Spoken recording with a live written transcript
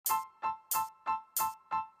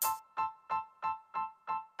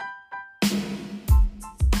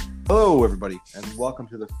Hello, everybody, and welcome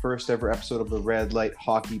to the first ever episode of the Red Light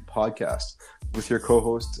Hockey Podcast with your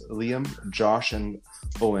co-hosts Liam, Josh, and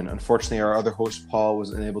Owen. Unfortunately, our other host Paul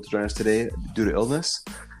was unable to join us today due to illness,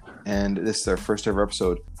 and this is our first ever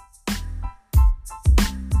episode.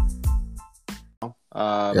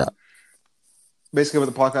 Basically, what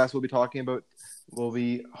the podcast we'll be talking about will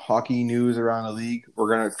be hockey news around the league. We're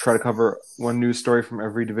going to try to cover one news story from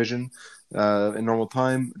every division. In normal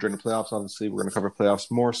time, during the playoffs, obviously, we're going to cover playoffs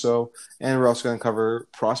more so. And we're also going to cover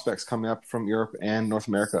prospects coming up from Europe and North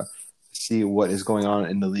America to see what is going on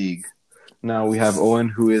in the league. Now, we have Owen,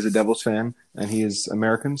 who is a Devils fan, and he is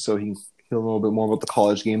American, so he'll know a little bit more about the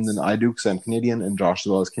college game than I do because I'm Canadian, and Josh as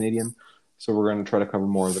well is Canadian. So we're going to try to cover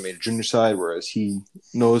more of the major junior side, whereas he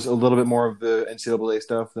knows a little bit more of the NCAA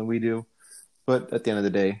stuff than we do. But at the end of the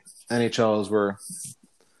day, NHL is where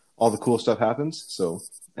all the cool stuff happens, so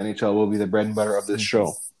NHL will be the bread and butter of this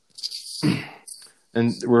show.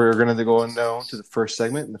 And we're going to go now to the first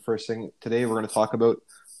segment. In the first segment today, we're going to talk about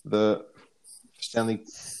the Stanley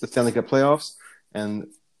Cup playoffs and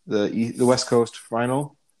the West Coast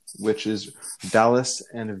final, which is Dallas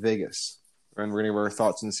and Vegas. And we're going to give our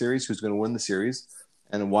thoughts on the series, who's going to win the series,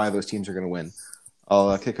 and why those teams are going to win.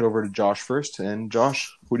 I'll kick it over to Josh first. And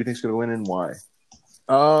Josh, who do you think is going to win and why?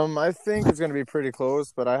 I think it's going to be pretty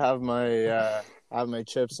close, but I have my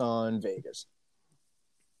chips on Vegas.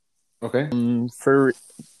 Okay. I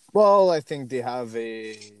think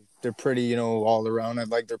they're pretty, all around. I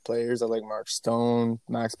like their players. I like Mark Stone.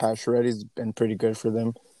 Max Pacioretty's been pretty good for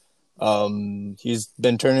them. He's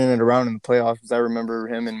been turning it around in the playoffs. I remember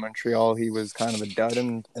him in Montreal. He was kind of a dud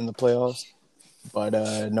in the playoffs. But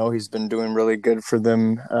no, he's been doing really good for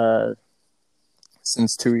them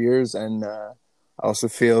since 2 years. And I also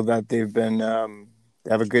feel that they've been they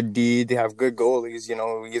have a good D. They have good goalies.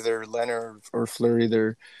 Either Leonard or Fleury.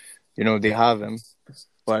 They have him.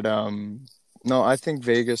 But no, I think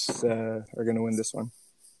Vegas are going to win this one.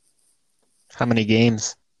 How many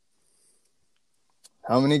games?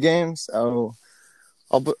 How many games? Oh,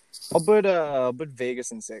 I'll put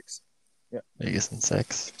Vegas in 6. Yeah, Vegas in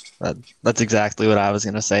 6. That's exactly what I was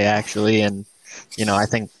going to say, actually. And, I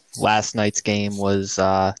think last night's game was,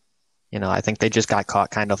 I think they just got caught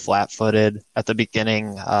kind of flat-footed at the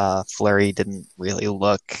beginning. Fleury didn't really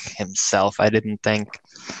look himself, I didn't think.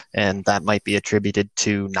 And that might be attributed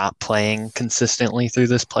to not playing consistently through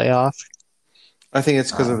this playoff. I think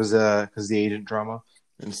it's because of the agent drama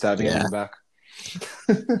and stabbing him in the back.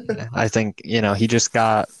 I think, he just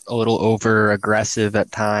got a little over aggressive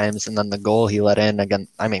at times, and then the goal he let in again.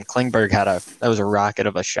 I mean, Klingberg that was a rocket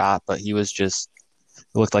of a shot, but it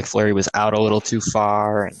looked like Fleury was out a little too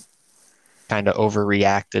far and kind of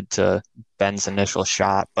overreacted to Ben's initial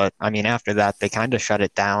shot. But I mean, after that, they kind of shut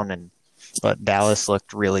it down, but Dallas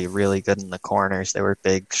looked really, really good in the corners. They were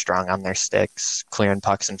big, strong on their sticks, clearing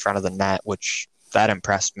pucks in front of the net, which that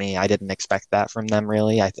impressed me. I didn't expect that from them,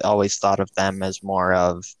 really. I always thought of them as more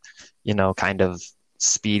of, kind of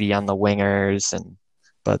speedy on the wingers,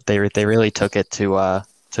 but they really took it to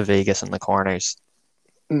Vegas in the corners.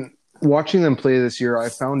 Watching them play this year, I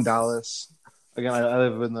found Dallas. Again, I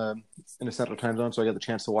live in the Central Time Zone, so I get the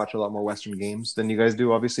chance to watch a lot more Western games than you guys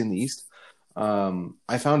do, obviously, in the East.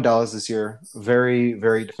 I found Dallas this year very,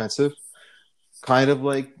 very defensive, kind of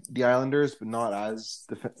like the Islanders, but not as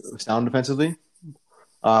sound defensively.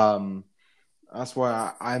 That's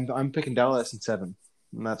why I'm picking Dallas in 7,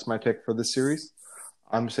 and that's my pick for this series.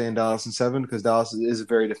 I'm saying Dallas in 7 because Dallas is a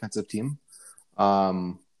very defensive team.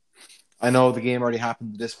 I know the game already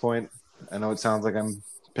happened at this point. I know it sounds like I'm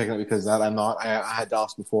picking it because that I'm not. I had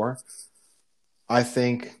Dallas before. I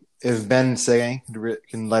think if Ben Seguin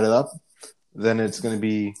can light it up, then it's going to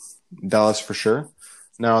be Dallas for sure.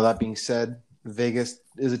 Now, that being said, Vegas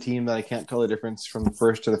is a team that I can't tell the difference from the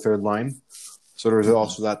first to the third line. So there's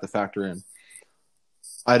also that to factor in.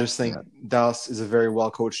 I just think Dallas is a very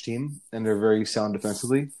well-coached team, and they're very sound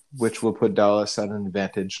defensively, which will put Dallas at an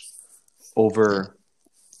advantage over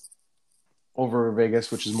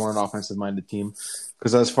Vegas, which is more an offensive-minded team.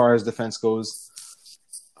 Because as far as defense goes,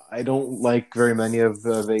 I don't like very many of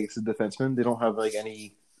Vegas' defensemen. They don't have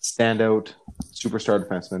any standout superstar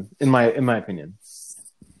defensemen, in my opinion.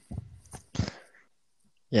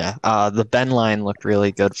 Yeah, the Ben line looked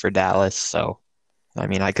really good for Dallas, so I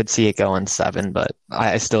mean, I could see it going 7, but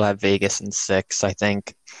I still have Vegas in 6. I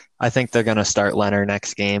think they're going to start Leonard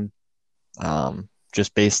next game,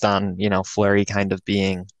 just based on Fleury kind of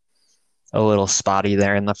being a little spotty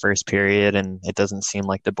there in the first period, and it doesn't seem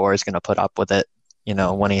like DeBoer is going to put up with it,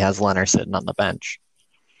 when he has Leonard sitting on the bench.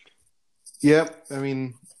 Yep, I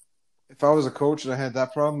mean, if I was a coach and I had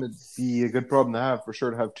that problem, it'd be a good problem to have for sure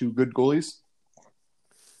to have 2 good goalies.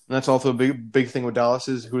 And that's also a big thing with Dallas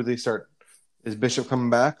is who do they start? Is Bishop coming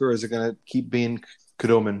back or is it going to keep being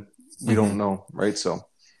Kudoman? We don't know, right? So,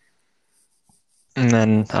 And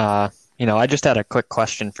then, I just had a quick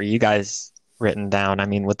question for you guys written down. I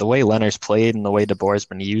mean, with the way Leonard's played and the way DeBoer's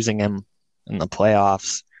been using him in the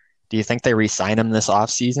playoffs, do you think they re-sign him this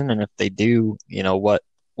offseason? And if they do, what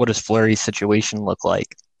does Fleury's situation look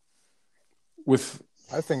like?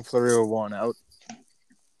 I think Fleury will want out.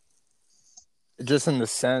 Just in the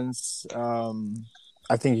sense,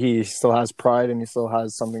 I think he still has pride and he still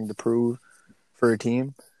has something to prove for a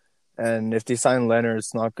team. And if they sign Leonard,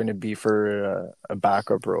 it's not going to be for a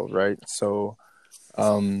backup role, right? So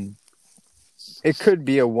it could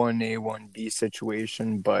be a 1A, 1B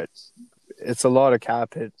situation, but it's a lot of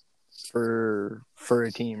cap hit for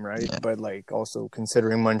a team, right? Yeah. But like also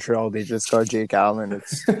considering Montreal, they just got Jake Allen.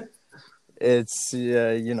 It's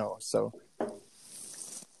so.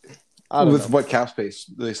 With what cap space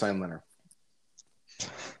do they sign Leonard?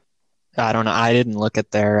 I don't know. I didn't look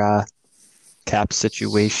at their cap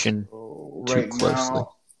situation too closely.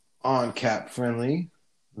 Now, on Cap Friendly,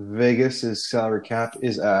 Vegas' salary cap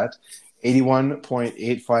is at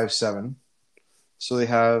 $81.857. So they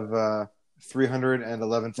have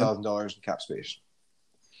 $311,000 in cap space.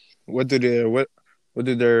 What do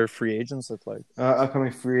their free agents look like?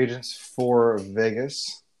 Upcoming free agents for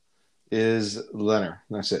Vegas is Leonard.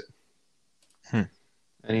 That's it.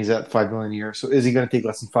 And he's at $5 million a year. So is he going to take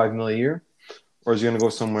less than $5 million a year, or is he going to go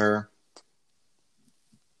somewhere?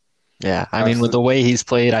 Yeah, I mean, with the way he's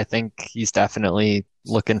played, I think he's definitely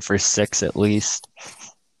looking for $6 at least.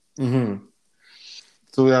 Mm-hmm.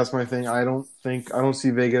 So that's my thing. I don't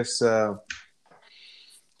see Vegas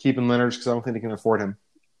keeping Leonard because I don't think they can afford him.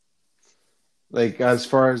 Like as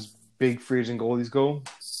far as big free agent goalies go,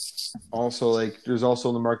 also like there's also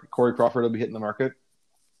in the market Corey Crawford will be hitting the market.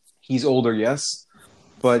 He's older, yes,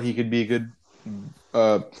 but he could be a good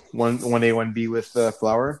 1A, 1B with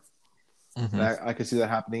Flower. Mm-hmm. I could see that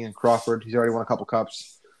happening. And Crawford, he's already won a couple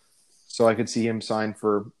cups, so I could see him sign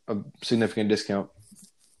for a significant discount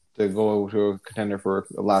to go to a contender for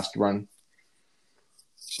a last run.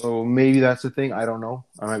 So maybe that's the thing. I don't know.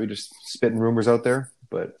 I might be just spitting rumors out there,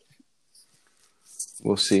 but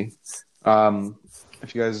we'll see.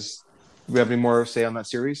 If you guys, do we have any more to say on that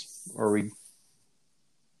series, or are we?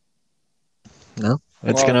 No,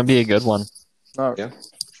 it's going to be a good one. Yeah.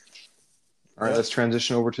 All right, let's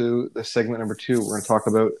transition over to the segment number 2. We're going to talk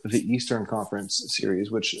about the Eastern Conference series,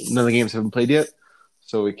 which none of the games have been played yet,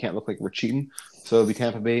 so we can't look like we're cheating. So it'll be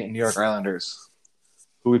Tampa Bay and New York Islanders.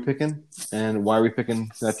 Who are we picking, and why are we picking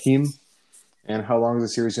that team, and how long is the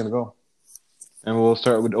series going to go? And we'll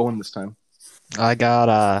start with Owen this time. I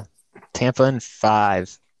got Tampa in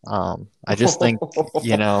 5. I just think,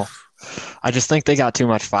 they got too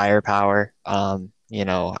much firepower.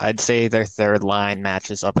 I'd say their third line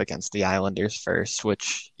matches up against the Islanders first,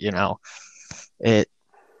 which, it's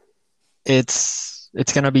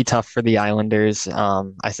going to be tough for the Islanders.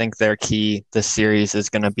 I think their key this series is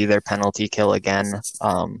going to be their penalty kill again.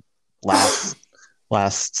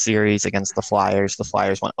 Last series against the Flyers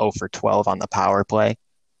went 0 for 12 on the power play.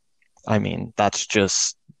 I mean, that's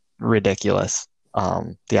just ridiculous.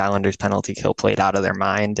 The Islanders penalty kill played out of their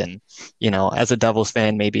mind. And, as a Devils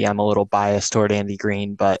fan, maybe I'm a little biased toward Andy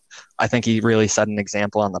Green, but I think he really set an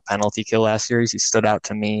example on the penalty kill last series. He stood out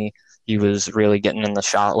to me. He was really getting in the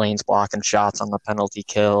shot lanes, blocking shots on the penalty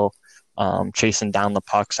kill, chasing down the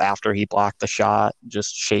pucks after he blocked the shot,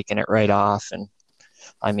 just shaking it right off. And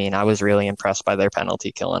I mean, I was really impressed by their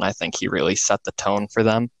penalty kill, and I think he really set the tone for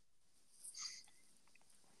them.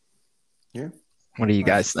 Yeah. What do you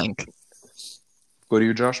guys think? Go to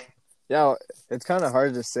you, Josh. Yeah, it's kind of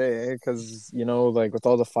hard to say because, like with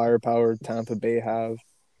all the firepower Tampa Bay have,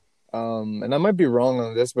 and I might be wrong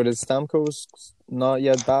on this, but is Stamkos not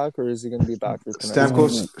yet back, or is he going to be back for tonight?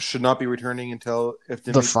 Stamkos should not be returning until if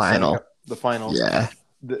the final. The final. Yeah.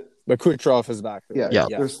 But Kucherov is back. Right? Yeah.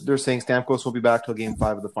 They're saying Stamkos will be back till Game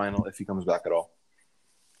 5 of the final if he comes back at all.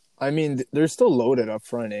 I mean, they're still loaded up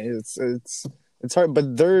front. It's hard, but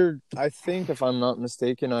I think if I'm not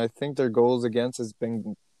mistaken, I think their goals against has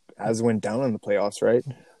went down in the playoffs, right?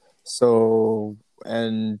 So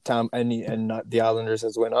and not the Islanders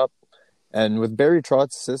has went up, and with Barry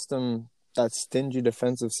Trotz's system, that stingy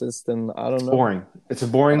defensive system, I don't know. Boring. It's a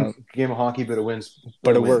boring game of hockey, but it wins.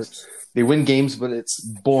 But it works. They win games, but it's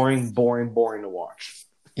boring to watch.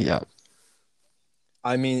 Yeah.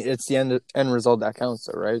 I mean, it's the end result that counts,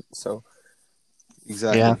 though, right? So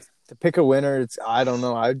exactly. Yeah. To pick a winner, I don't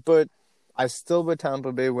know. I still put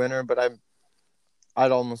Tampa Bay winner, but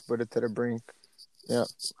I'd almost put it to the brink. Yeah,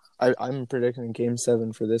 I'm predicting Game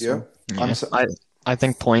 7 for this one. Yeah. I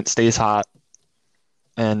think Point stays hot,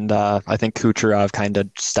 and I think Kucherov kind of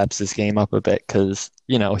steps his game up a bit because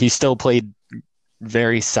he still played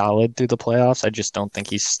very solid through the playoffs. I just don't think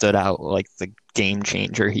he stood out like the game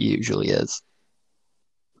changer he usually is.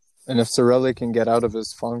 And if Cirelli can get out of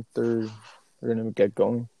his funk, they're gonna get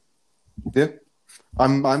going. Yeah,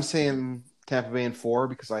 I'm saying Tampa Bay in 4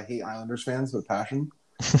 because I hate Islanders fans with passion.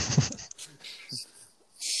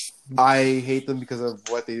 I hate them because of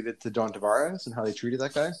what they did to John Tavares and how they treated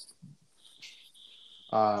that guy.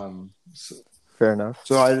 Fair enough.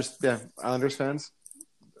 So Islanders fans,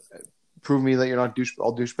 prove me that you're not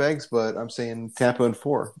all douchebags, but I'm saying Tampa in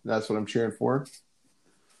 4. That's what I'm cheering for.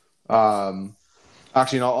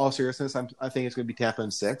 Actually, in all seriousness, I think it's going to be Tampa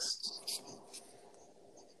in 6.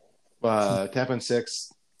 Tampa in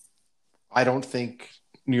 6. I don't think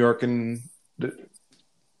New York can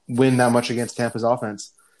win that much against Tampa's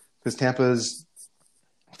offense because Tampa's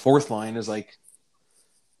fourth line is like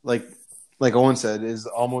Owen said, is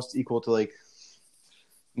almost equal to like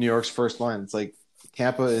New York's first line. It's like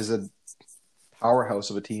Tampa is a powerhouse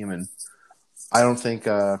of a team, and I don't think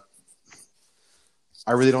I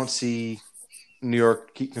really don't see New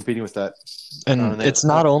York keep competing with that. And it's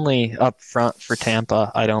not only up front for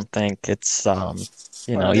Tampa. I don't think it's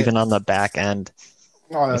even on the back end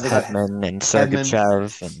with Hedman and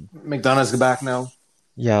Sergachev and McDonough's back now.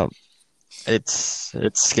 Yeah, it's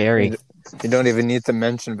scary. You don't even need to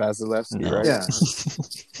mention Vasilevsky, right? Yeah,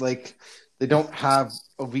 like they don't have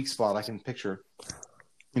a weak spot I can picture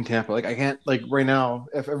in Tampa. Like I can't right now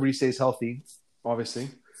if everybody stays healthy, obviously.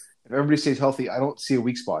 If everybody stays healthy, I don't see a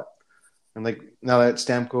weak spot. And like now that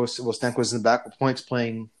Stamkos in the back, Point's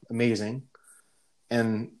playing amazing,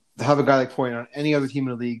 and to have a guy like Point on any other team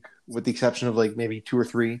in the league, with the exception of like maybe 2 or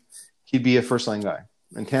 3, he'd be a first line guy.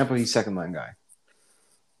 In Tampa, he's second line guy.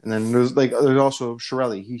 And then there's also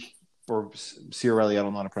Cirelli, or Ciarelli. I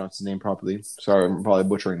don't know how to pronounce his name properly. Sorry, I'm probably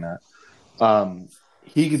butchering that.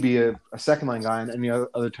 He could be a second line guy in any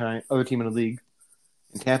other team in the league.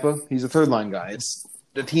 In Tampa, he's a third line guy.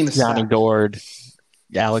 The team is Johnny stacked. Gord,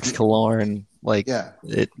 Alex Killorn,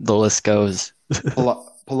 the list goes.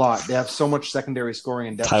 Palat. They have so much secondary scoring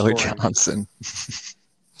and depth Tyler scoring. Johnson.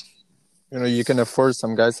 You can afford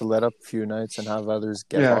some guys to let up a few nights and have others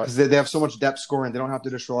get hot. Because they have so much depth scoring. They don't have to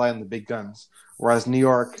just rely on the big guns. Whereas New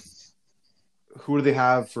York, who do they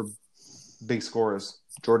have for big scorers?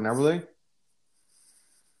 Jordan Eberle?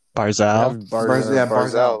 Barzal.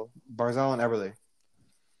 Barzal and Eberle.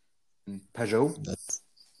 And Peugeot?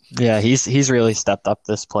 He's really stepped up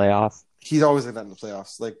this playoff. He's always like that in the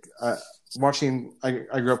playoffs. Like watching, I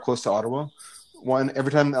grew up close to Ottawa.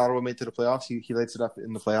 Every time Ottawa made it to the playoffs, he lights it up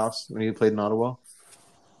in the playoffs when he played in Ottawa.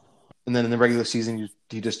 And then in the regular season,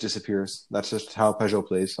 he just disappears. That's just how Peugeot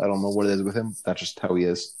plays. I don't know what it is with him. That's just how he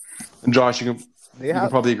is. And Josh, you can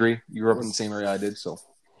probably agree. You grew up in the same area I did, so.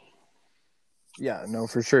 Yeah, no,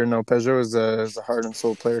 for sure. No, Peugeot is a heart and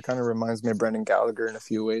soul player. Kind of reminds me of Brendan Gallagher in a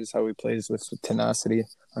few ways, how he plays with tenacity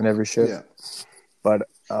on every shift. Yeah. But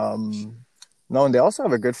no, and they also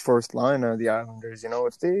have a good first line of the Islanders.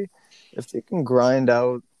 If they can grind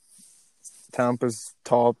out Tampa's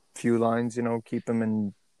top few lines, keep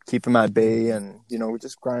them at bay, and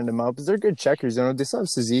just grind them up. Because they're good checkers. They still have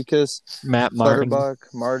Cizikas, Matt Martin,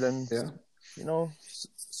 Martin. Yeah.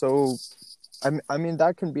 So I mean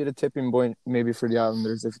that can be the tipping point maybe for the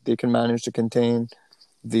Islanders if they can manage to contain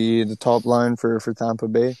the top line for Tampa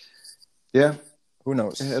Bay. Yeah. Who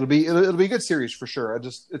knows? It'll be a good series for sure.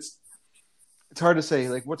 It's hard to say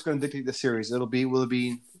like what's going to dictate the series. Will it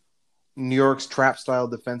be New York's trap style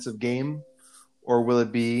defensive game, or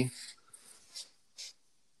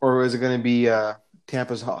is it going to be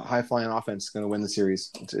Tampa's high flying offense going to win the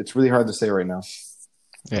series? It's really hard to say right now.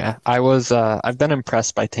 Yeah, I've been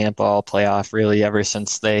impressed by Tampa all playoff really ever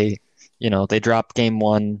since they dropped game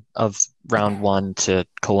 1 of round 1 to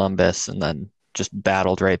Columbus and then just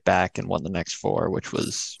battled right back and won the next 4, which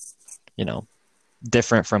was,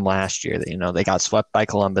 different from last year. They got swept by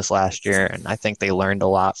Columbus last year, and I think they learned a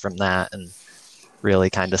lot from that and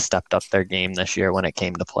really kind of stepped up their game this year when it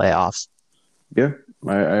came to playoffs. Yeah,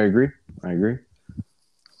 I agree.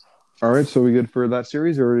 All right, so we good for that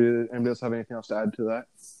series, or anybody else have anything else to add to that?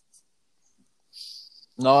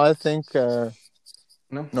 No, I think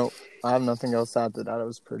no. I have nothing else to add to that. It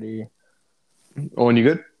was pretty. Owen, you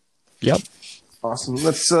good? Yep. Awesome.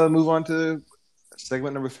 Let's move on to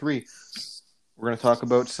segment number 3. We're going to talk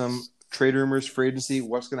about some trade rumors, free agency,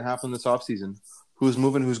 what's going to happen this offseason, who's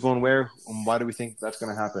moving, who's going where, and why do we think that's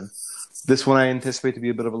going to happen. This one I anticipate to be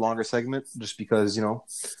a bit of a longer segment just because,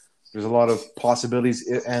 there's a lot of possibilities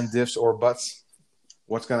and ifs or buts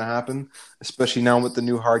what's going to happen, especially now with the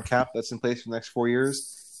new hard cap that's in place for the next 4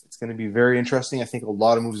 years. It's going to be very interesting. I think a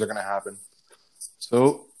lot of moves are going to happen.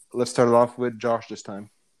 So let's start it off with Josh this time.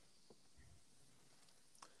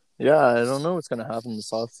 Yeah, I don't know what's gonna happen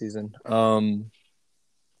this offseason.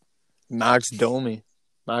 Max Domi.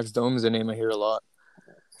 Max Domi is a name I hear a lot.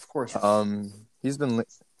 Of course. He's been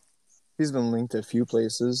linked to a few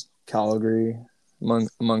places, Calgary,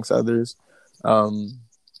 amongst others. But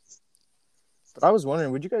I was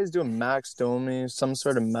wondering, would you guys do a Max Domi, some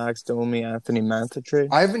sort of Max Domi Anthony Mantha trade?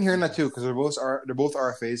 I've been hearing that too because they're both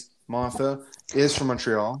RFAs. Mantha is from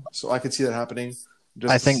Montreal, so I could see that happening.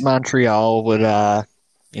 I think Montreal would,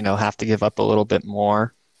 have to give up a little bit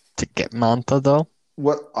more to get Mantha, though.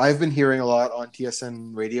 What I've been hearing a lot on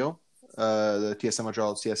TSN radio, the TSN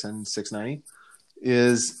Montreal TSN 690,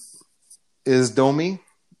 is Domi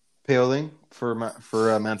Paling for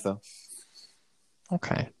Mantha.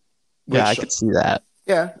 Okay. Yeah, I could see that.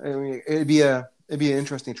 Yeah, I mean, it'd be an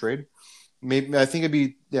interesting trade. Maybe I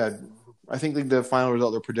think I think like the final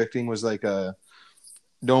result they're predicting was like a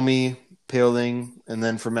Domi, Paling, and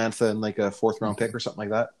then for Mantha and like a 4th round pick or something like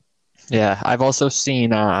that. Yeah, I've also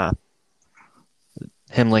seen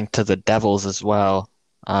him linked to the Devils as well.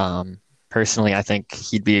 Personally, I think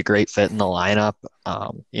he'd be a great fit in the lineup.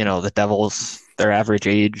 The Devils, their average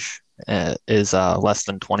age is less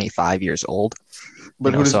than 25 years old.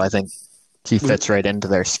 But so I think he fits right into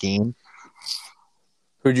their scheme.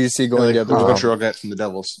 Who do you see going the other way? Montreal get from the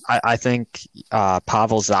Devils. I think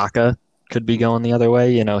Pavel Zacha could be going the other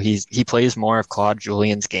way. He plays more of Claude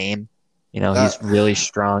Julien's game. He's really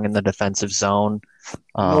strong in the defensive zone.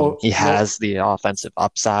 He has the offensive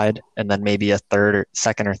upside, and then maybe a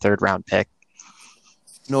second or third round pick.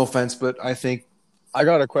 No offense, but I think I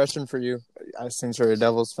got a question for you. Since you're a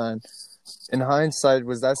Devils fan, in hindsight,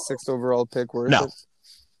 was that 6th overall pick worth it?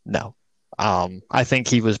 No. I think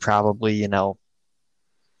he was probably,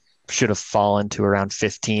 should have fallen to around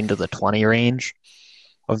 15 to the 20 range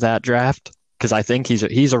of that draft, because I think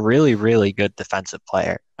he's a really, really good defensive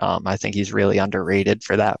player. I think he's really underrated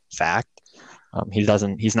for that fact.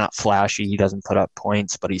 He's not flashy. He doesn't put up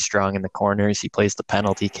points, but he's strong in the corners. He plays the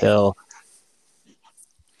penalty kill.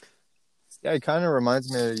 Yeah, he kind of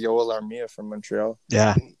reminds me of Yoel Armia from Montreal.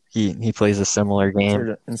 Yeah, he plays a similar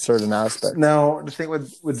game in certain aspects. Now, the thing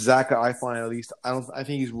with Zacha, I find at least, I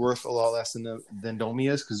think he's worth a lot less than Domi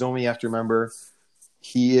is, because Domi, you have to remember,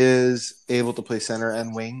 he is able to play center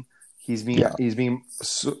and wing. He's being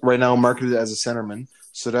right now marketed as a centerman,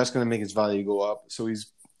 so that's going to make his value go up. So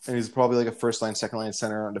he's probably like a first line, second line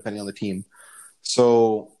center, depending on the team.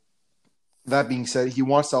 So that being said, he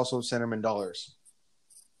wants to also centerman dollars.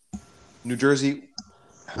 New Jersey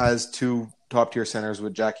has 2 top-tier centers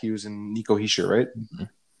with Jack Hughes and Nico Hischier, right?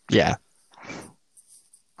 Yeah.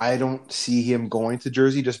 I don't see him going to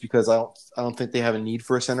Jersey just because I don't think they have a need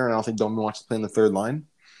for a center, and I don't think Domi wants to play in the 3rd line.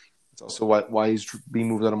 It's also why he's being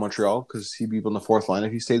moved out of Montreal, because he'd be on the 4th line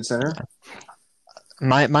if he stayed center.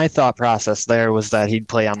 My thought process there was that he'd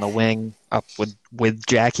play on the wing up with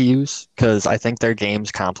Jack Hughes, because I think their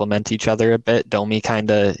games complement each other a bit. Domi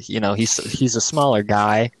kind of, he's a smaller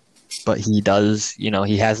guy, but he does,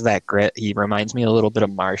 he has that grit. He reminds me a little bit of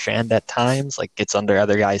Marchand at times, like gets under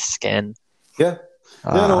other guys' skin. Yeah.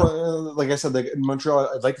 Like I said, like in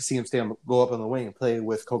Montreal, I'd like to see him go up on the wing and play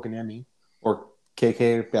with Kotkaniemi or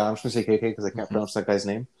KK. Yeah, I'm just going to say KK because I can't pronounce that guy's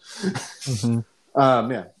name.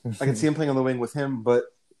 I can see him playing on the wing with him, but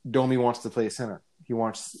Domi wants to play center. He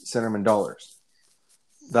wants centerman dollars.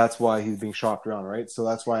 That's why he's being shopped around, right? So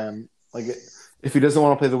that's why I'm like, if he doesn't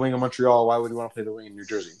want to play the wing in Montreal, why would he want to play the wing in New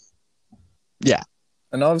Jersey? Yeah.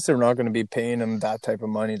 And obviously, we're not going to be paying him that type of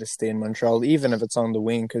money to stay in Montreal, even if it's on the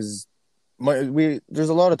wing, because there's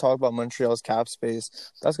a lot of talk about Montreal's cap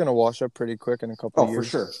space. That's going to wash up pretty quick in a couple of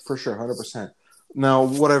years. For sure, 100%. Now,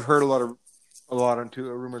 what I've heard a lot into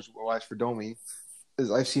rumors wise for Domi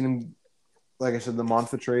is I've seen him, like I said, the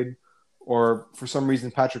Mantha trade, or for some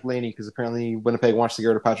reason Patrick Laney, because apparently Winnipeg wants to get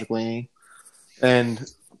rid of Patrick Laney, and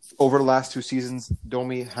over the last 2 seasons,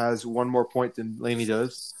 Domi has 1 more point than Laney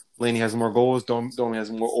does. Laney has more goals. Domi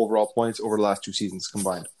has more overall points over the last 2 seasons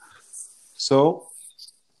combined. So,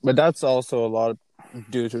 but that's also a lot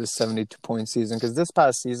due to his 72-point season, because this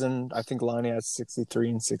past season, I think Laney has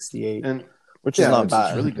 63 and 68, which is not bad.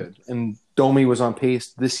 It's really good. And Domi was on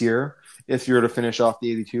pace this year. If you were to finish off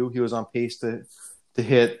the 82, he was on pace to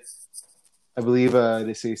hit, I believe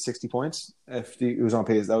they say 60 points. If he was on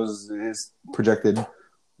pace, that was his projected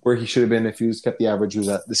where he should have been if he was kept the average he was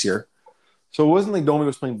at this year. So it wasn't like Domi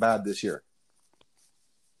was playing bad this year.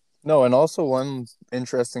 No, and also one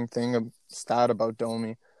interesting thing, a stat about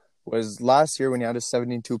Domi. was last year when he had a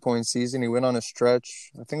 72-point season. He went on a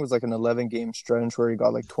stretch. I think it was like an 11-game stretch where he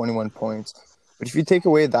got like 21 points. But if you take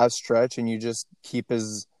away that stretch and you just keep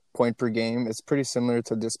his point per game, it's pretty similar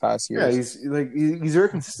to this past year. Yeah, he's very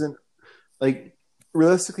consistent. Like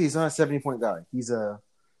realistically, he's not a 70-point guy. He's a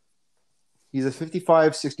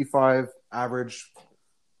 55, 65 average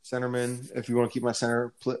centerman. If you want to keep my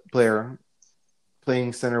center player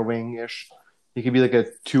playing center wing ish, he could be like a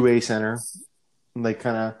 2A center. Like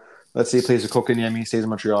kind of, let's say he plays with Kotkaniemi, stays in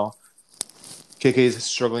Montreal. KK is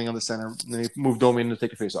struggling on the center, and then he move Domi in to take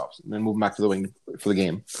the face-offs, and then move back to the wing for the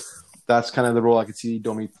game. That's kind of the role I could see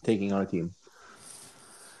Domi taking on a team.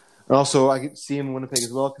 And also, I could see him in Winnipeg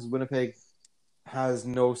as well, because Winnipeg has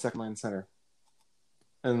no second-line center.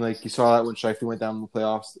 And like you saw that when Scheifele went down in the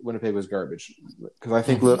playoffs, Winnipeg was garbage. Because I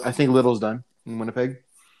think Little's done in Winnipeg.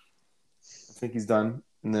 I think he's done.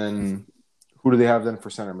 And then who do they have then for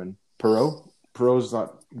centerman? Perreault's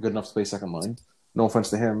not good enough to play second line. No offense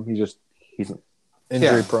to him, he's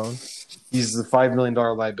Injury prone. He's the $5 million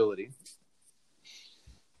liability.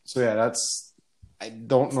 So yeah, I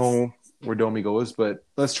don't know where Domi goes, but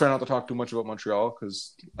let's try not to talk too much about Montreal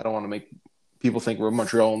because I don't want to make people think we're a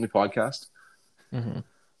Montreal only podcast. Mm-hmm.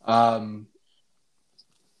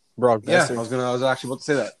 Brock Besser. Yeah, I was actually about to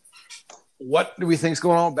say that. What do we think's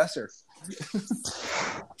going on with Besser?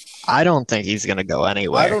 I don't think he's going to go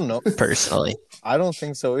anywhere. I don't know. Personally. I don't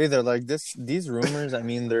think so either. Like these rumors, I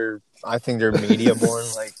mean, I think they're media born.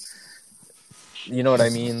 Like, you know what I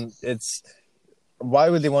mean? Why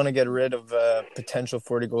would they want to get rid of a potential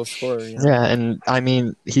 40-goal scorer? You know? Yeah, and I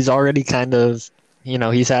mean, he's already kind of,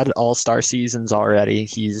 he's had all-star seasons already.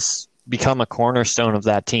 He's become a cornerstone of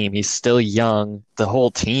that team. He's still young. The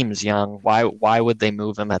whole team's young. Why would they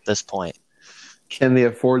move him at this point? Can they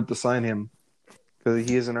afford to sign him? Because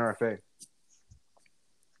he is an RFA.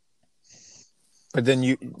 But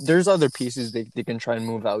then there's other pieces they can try and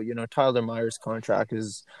move out. Tyler Myers' contract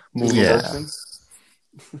is moving. Erickson?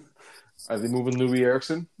 Are they moving Louis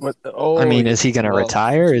Erickson? What? Is he going to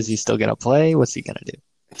retire? Is he still going to play? What's he going to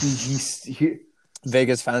do?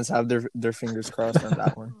 Vegas fans have their fingers crossed on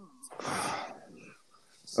that one.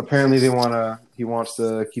 Apparently, he wants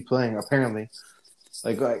to keep playing. Apparently,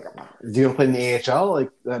 like is he gonna play in the AHL? Like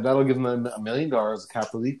that'll give him $1 million of cap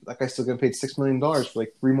relief. That guy's still getting paid $6 million for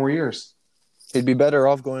like 3 more years. He'd be better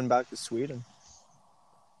off going back to Sweden,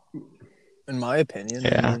 in my opinion.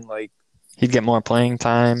 Yeah. I mean, he'd get more playing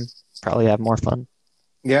time. Probably have more fun.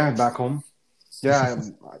 Yeah, back home. Yeah,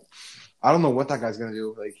 I don't know what that guy's gonna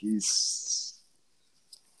do. Like because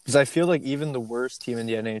I feel like even the worst team in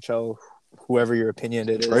the NHL, whoever your opinion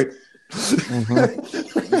it is, right?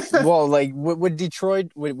 Mm-hmm. Well, like would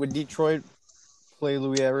Detroit play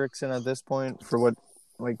Louis Erickson at this point for what?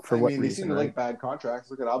 Like for what reason? They seem to like bad contracts.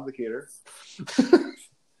 Look at Obligator.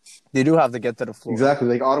 They do have to get to the floor. Exactly,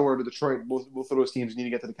 like Ottawa or Detroit. Both of those teams need to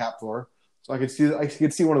get to the cap floor. So I could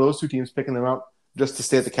see one of those two teams picking them up just to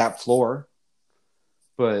stay at the cap floor.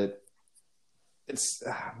 But it's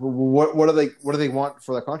what do they want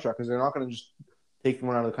for that contract? Because they're not going to just take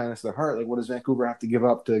one out of the kindness of their heart. Like, what does Vancouver have to give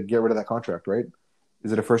up to get rid of that contract? Right?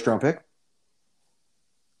 Is it a first round pick?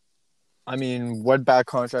 I mean, what bad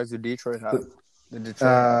contracts do Detroit have?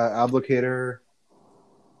 Obligator.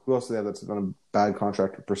 Who else do they have that's on a bad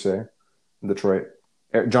contract per se in Detroit?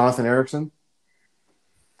 Jonathan Ericsson.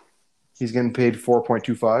 He's getting paid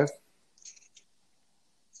 $4.25.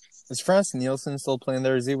 Is Frans Nielsen still playing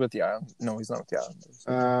there? Is he with the Islanders? No, he's not with the Islanders.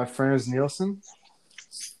 Frans Nielsen?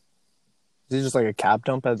 Is he just like a cap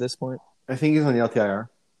dump at this point? I think he's on the LTIR.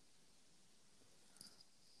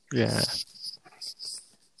 Yeah.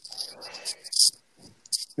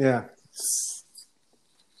 Yeah.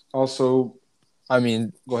 Also, I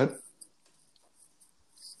mean, go ahead.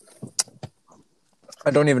 I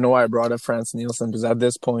don't even know why I brought up Frans Nielsen because at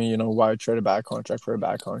this point, why trade a bad contract for a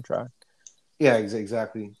bad contract? Yeah,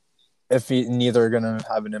 exactly. If neither are going to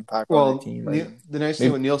have an impact on the team. The nice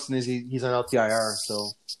thing with Nielsen is he's on LTIR, so.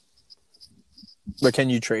 But can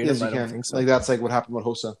you trade him? Yes, you can. Think so. Like that's like what happened with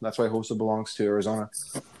Hossa. That's why Hossa belongs to Arizona.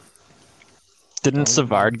 Didn't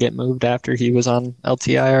Savard get moved after he was on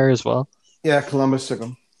LTIR as well? Yeah, Columbus took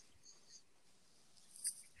him.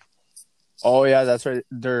 Oh yeah, that's right.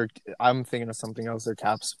 I'm thinking of something else. Their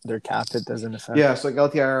cap it doesn't affect. Yeah, so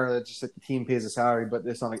like LTIR, it's just like the team pays a salary, but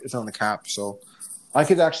it's on the cap. So I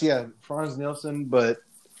could actually Frans Nielsen, but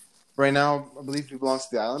right now I believe he belongs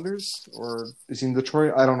to the Islanders or is he in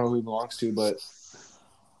Detroit? I don't know who he belongs to, but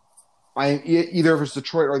either if it's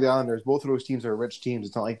Detroit or the Islanders, both of those teams are rich teams.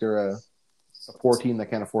 It's not like they're a poor team that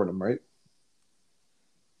can't afford them, right?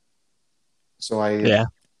 So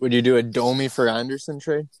Would you do a Domi for Anderson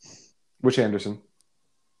trade? Which Anderson?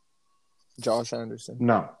 Josh Anderson.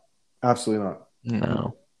 No, absolutely not.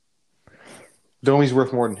 No. Domi's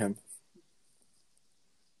worth more than him.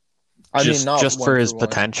 I Just mean, not just for one his one,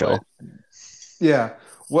 potential. Yeah.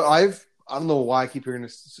 Well, I don't know why I keep hearing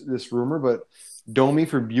this rumor, but Domi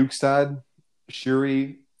for Bukestad,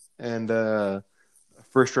 Shuri, and a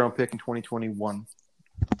first round pick in 2021.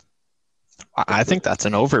 I think that's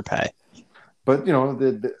an overpay. But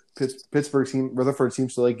the Pittsburgh team, Rutherford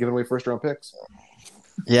seems to like giving away first round picks.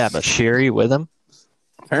 Yeah, but Sherry with him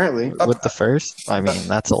Apparently, with the first. I mean,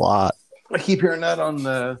 that's a lot. I keep hearing that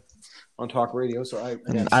on talk radio. So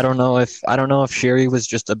And I don't know if Sherry was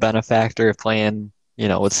just a benefactor of playing,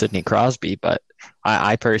 with Sidney Crosby, but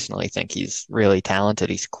I personally think he's really talented.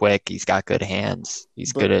 He's quick. He's got good hands.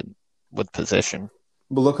 He's good with position.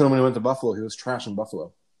 But look at him when he went to Buffalo. He was trash in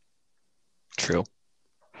Buffalo. True.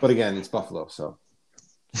 But again, it's Buffalo, so.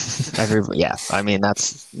 Yeah, I mean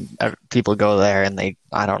people go there and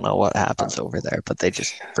I don't know what happens over there, but they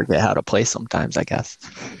just forget how to play sometimes, I guess.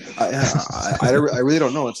 I really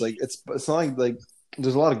don't know. It's not like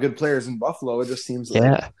there's a lot of good players in Buffalo. It just seems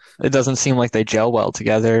like it doesn't seem like they gel well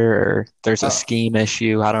together, or there's a scheme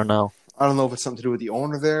issue. I don't know. I don't know if it's something to do with the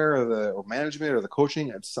owner there, or management, or the coaching.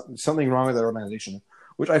 It's something wrong with that organization,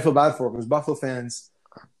 which I feel bad for because Buffalo fans.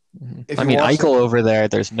 I mean, Eichel over there,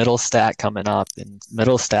 there's Middlestat coming up. And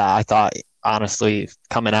Middlestat, I thought, honestly,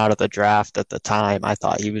 coming out of the draft at the time, I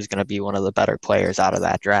thought he was going to be one of the better players out of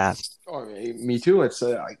that draft. Oh, me too. It's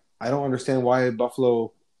I don't understand why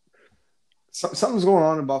Buffalo. Something's going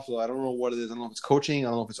on in Buffalo. I don't know what it is. I don't know if it's coaching. I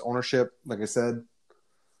don't know if it's ownership. Like I said,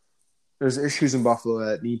 there's issues in Buffalo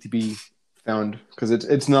that need to be found because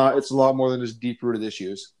it's a lot more than just deep-rooted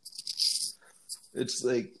issues. It's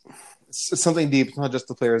like it's something deep. It's not just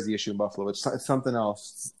the players the issue in Buffalo. It's something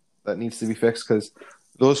else that needs to be fixed because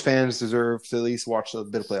those fans deserve to at least watch a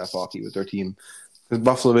bit of playoff hockey with their team. Because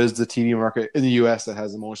Buffalo is the TV market in the U.S. that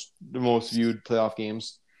has the most viewed playoff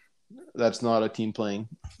games. That's not a team playing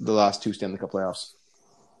the last two Stanley Cup playoffs.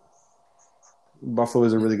 Buffalo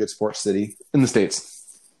is a really good sports city in the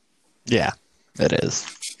States. Yeah, it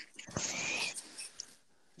is.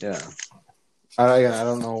 Yeah. I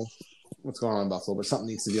don't know what's going on in Buffalo, but something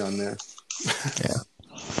needs to be on there. Yeah.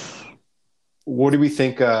 What do we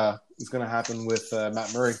think is going to happen with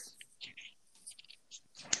Matt Murray?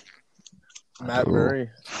 Matt Murray.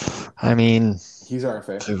 I mean, he's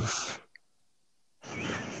RFA.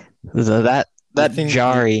 That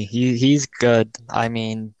Jari, he's good. I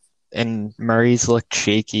mean, and Murray's looked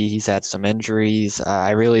shaky. He's had some injuries.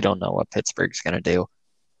 I really don't know what Pittsburgh's going to do.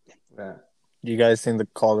 Yeah. Do you guys think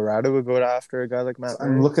that Colorado would go after a guy like Matt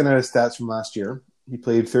Murray? I'm looking at his stats from last year. He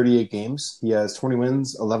played 38 games. He has 20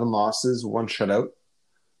 wins, 11 losses, 1 shutout.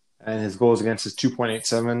 And his goals against is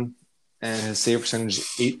 2.87, and his save percentage is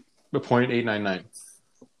 8.899,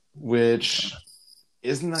 which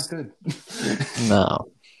isn't that good.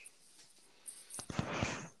 No.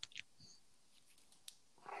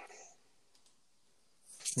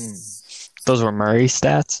 Those were Murray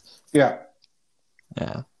stats? Yeah.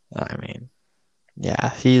 Yeah. I mean,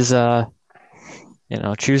 yeah, he's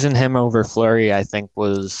choosing him over Fleury, I think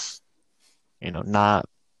was, not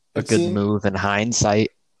a good move in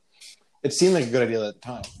hindsight. It seemed like a good idea at the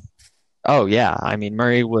time. Oh yeah, I mean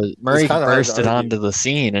Murray bursted onto the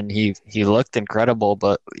scene and he looked incredible,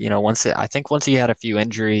 but once he had a few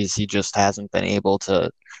injuries, he just hasn't been able to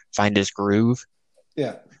find his groove.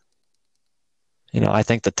 Yeah. I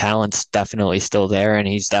think the talent's definitely still there, and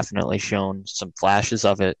he's definitely shown some flashes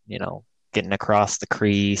of it. Getting across the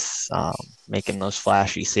crease, making those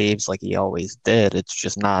flashy saves like he always did. It's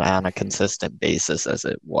just not on a consistent basis as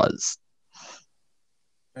it was.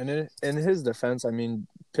 And in his defense, I mean,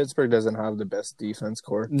 Pittsburgh doesn't have the best defense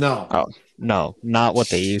core. No. Oh, no, not what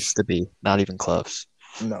they used to be. Not even close.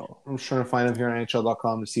 No. I'm just trying to find him here on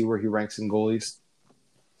NHL.com to see where he ranks in goalies.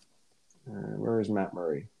 Where is Matt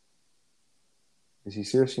Murray? Is he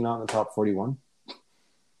seriously not in the top 41?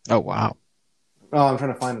 Oh, wow. Oh, I'm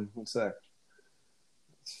trying to find him. One sec.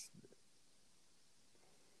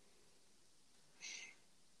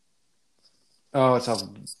 Oh, it's up.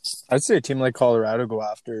 I'd say a team like Colorado go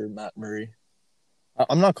after Matt Murray.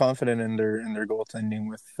 I'm not confident in their goaltending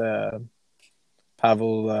with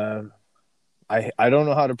Pavel. I don't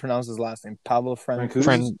know how to pronounce his last name. Pavel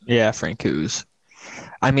Francouz. Francouz.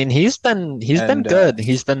 I mean, he's been good.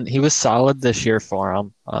 He was solid this year for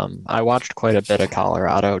him. I watched quite a bit of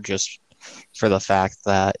Colorado just for the fact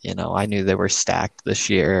that I knew they were stacked this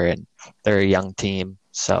year and they're a young team,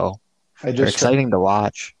 so they're exciting to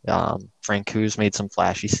watch. Francouz made some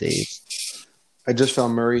flashy saves. I just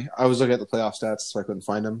found Murray. I was looking at the playoff stats, so I couldn't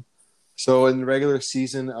find him. So in the regular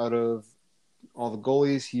season, out of all the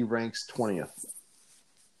goalies, he ranks 20th.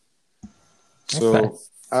 So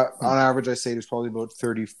on average, I say there's probably about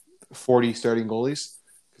 30, 40 starting goalies.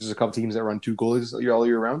 Because there's a couple teams that run 2 goalies all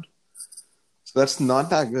year round. So that's not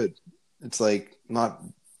that good. It's like not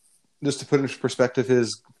just to put into perspective.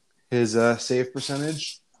 His save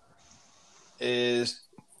percentage is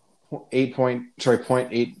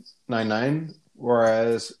 0.899,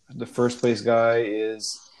 whereas the first place guy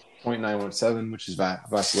is 0.917, which is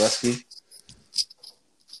Vasilevsky.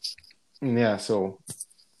 And yeah, so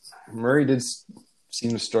Murray did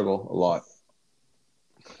seem to struggle a lot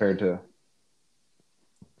compared to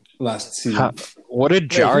last season. What did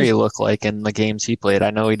Jari look like in the games he played?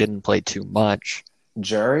 I know he didn't play too much.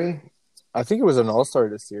 Jari? I think it was an all-star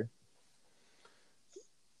this year.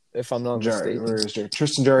 If I'm not mistaken. Where is Jari?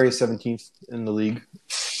 Tristan Jari is 17th in the league.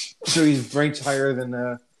 So he's ranked higher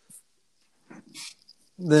than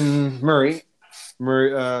Murray.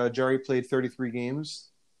 Jari played 33 games.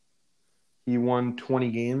 He won 20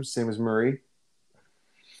 games, same as Murray.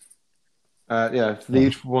 They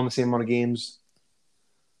each won the same amount of games.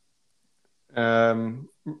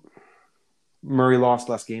 Murray lost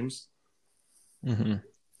less games in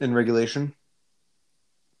regulation,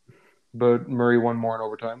 but Murray won more in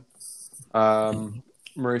overtime.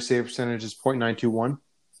 Murray's save percentage is .921,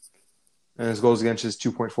 and his goals against is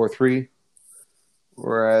 2.43,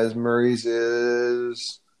 whereas Murray's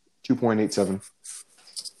is 2.87.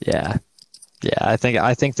 Yeah, I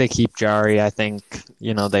think they keep Jari. I think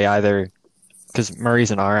they either because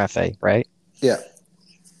Murray's an RFA, right? Yeah.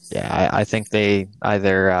 Yeah, I think they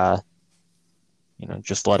either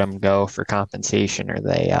just let him go for compensation or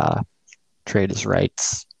they trade his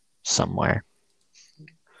rights somewhere.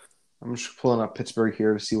 I'm just pulling up Pittsburgh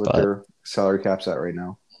here to see what their salary cap's at right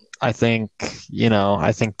now. I think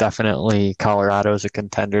definitely Colorado's a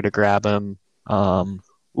contender to grab him. They're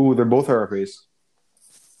both RFAs.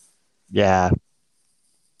 Yeah.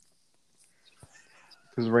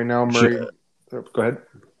 Because right now Murray... Go ahead.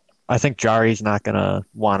 I think Jari's not going to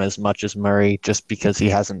want as much as Murray just because he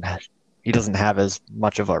doesn't have as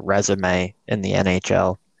much of a resume in the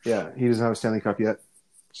NHL. Yeah, he doesn't have a Stanley Cup yet.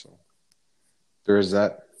 So there is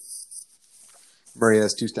that. Murray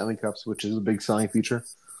has 2 Stanley Cups, which is a big selling feature.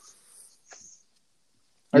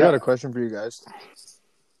 I got a question for you guys.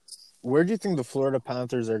 Where do you think the Florida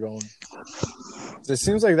Panthers are going? It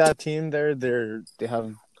seems like that team there, they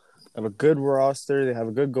have a good roster, they have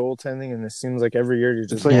a good goaltending, and it seems like every year you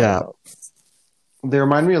just out. They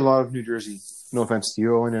remind me a lot of New Jersey. No offense to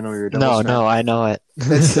you, Owen. I know you're a Devils fan. No, I know it.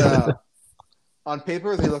 It's on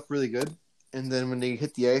paper they look really good, and then when they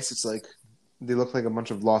hit the ice, it's like they look like a bunch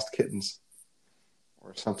of lost kittens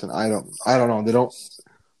or something. I don't know.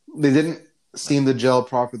 They didn't seem to gel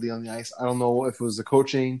properly on the ice. I don't know if it was the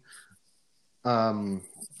coaching. I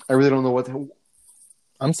really don't know what.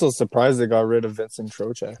 I'm still surprised they got rid of Vincent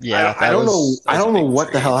Trocheck. Yeah, I don't know. I don't know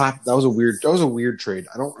what the hell happened. That was a weird trade.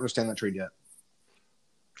 I don't understand that trade yet.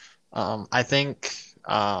 I think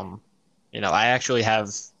I actually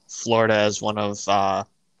have Florida as one of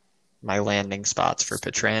my landing spots for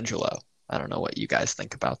Pietrangelo. I don't know what you guys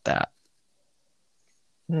think about that.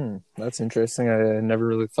 That's interesting. I never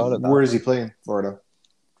really thought of that. Where does he play in Florida?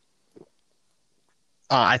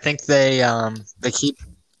 I think they keep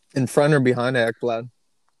in front or behind Ekblad.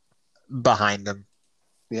 Behind him.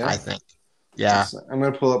 Yeah, I think. Yeah, I'm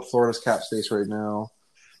gonna pull up Florida's cap space right now.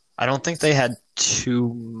 I don't think they had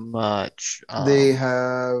too much. They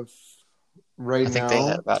have I think they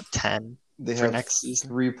had about 10. They for have next season.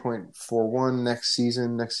 3.41 next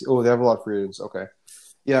season. They have a lot of free agents. Okay,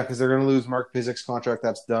 yeah, because they're gonna lose Mark Pysych's contract.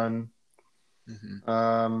 That's done.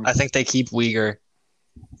 Mm-hmm. I think they keep Weegar.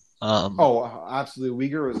 Absolutely.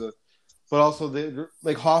 Weegar was but also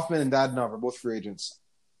like Hoffman and Dadonov are both free agents.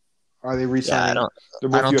 Are they re-signing? Yeah,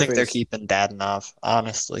 I don't think they're keeping Dadonov,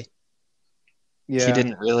 honestly. Yeah. He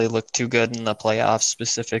didn't really look too good in the playoffs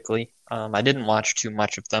specifically. I didn't watch too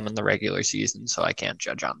much of them in the regular season, so I can't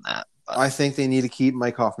judge on that. But I think they need to keep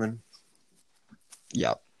Mike Hoffman.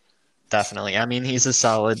 Yep, definitely. I mean, he's a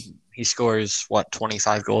solid. He scores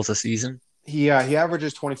 25 goals a season. He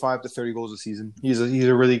averages 25 to 30 goals a season. He's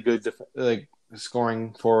a really good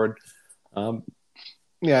scoring forward. I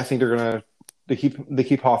think they're gonna they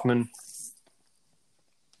keep Hoffman.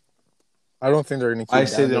 I don't think they're gonna keep. I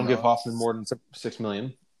say they don't give Hoffman more than $6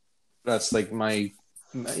 million. That's like my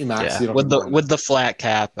max. Yeah. With the flat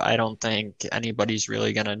cap, I don't think anybody's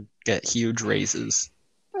really gonna get huge raises.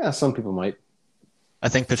 Yeah, some people might. I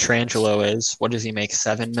think Pietrangelo is. What does he make?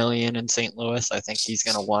 $7 million in St. Louis. I think he's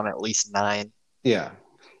gonna want at least $9 million. Yeah.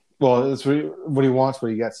 Well, it's what he wants.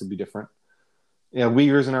 What he gets would be different. Yeah,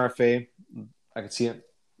 Weegar's an RFA. I could see it.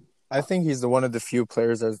 I think he's one of the few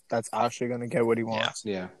players that's actually going to get what he wants.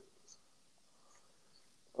 Yeah.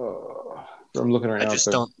 I'm looking right I now. just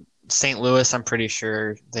don't. St. Louis, I'm pretty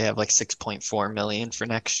sure they have like 6.4 million for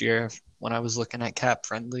next year. When I was looking at Cap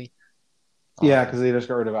Friendly. Yeah, because they just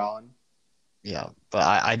got rid of Allen. Yeah, but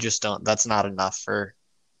I just don't. That's not enough for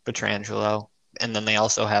Pietrangelo. And then they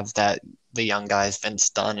also have the young guys, Vince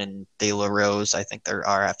Dunn and De La Rose. I think they're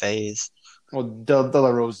RFAs. Well, De La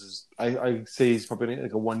Rose is. I say he's probably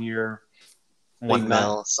like a 1 year. 1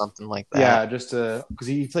 mil, something like that. Yeah, just because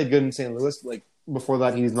he played good in St. Louis. Like before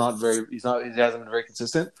that, he hasn't been very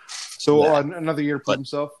consistent. So another year to prove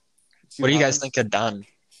himself. What do you guys think of Dunn?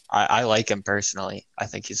 I like him personally. I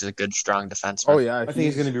think he's a good, strong defenseman. Oh yeah, I think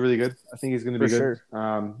he's going to be really good. I think he's going to be good.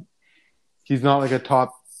 Sure. He's not like a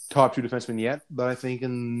top two defenseman yet, but I think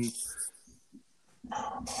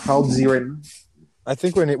how old is he right now? I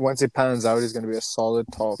think once it pans out, he's going to be a solid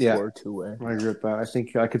top 4 two-way. I agree with that. I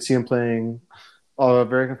think I could see him playing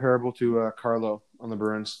very comparable to Carlo on the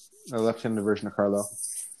Bruins, a left-handed version of Carlo.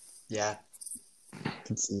 Yeah, I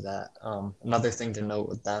can see that. Another thing to note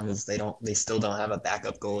with them is they still don't have a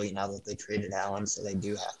backup goalie now that they traded Allen, so they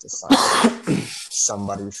do have to sign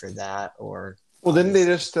somebody for that. Or didn't they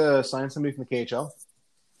just sign somebody from the KHL?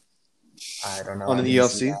 I don't know. On the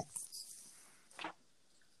ELC?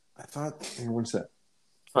 I thought. What's that?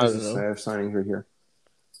 I don't know. I have signings right here.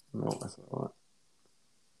 No, that's not.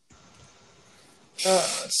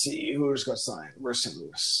 Let's see. Who just got signed? Where's St.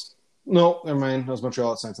 Louis? No, never mind. That was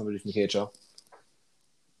Montreal that signed somebody from the KHL.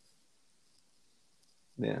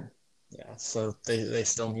 Yeah. Yeah, so they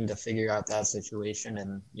still need to figure out that situation,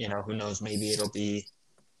 and who knows, maybe it'll be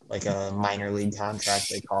like a minor league contract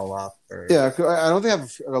they call up. Or... Yeah, I don't think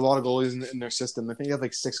they have a lot of goalies in their system. I think they have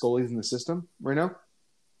like 6 goalies in the system right now.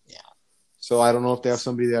 Yeah. So I don't know if they have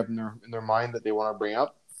somebody they have in their mind that they want to bring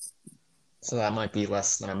up. So that might be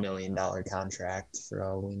less than $1 million contract for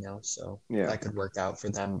all we know. So that could work out for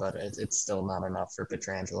them, but it's still not enough for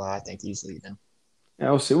Pietrangelo. I think he's leaving. Yeah,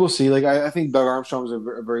 we'll see. Like I think Doug Armstrong is a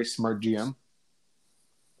very smart GM.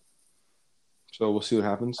 So we'll see what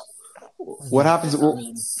happens. What happens?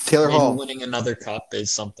 Taylor Hall winning another cup is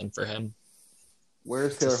something for him.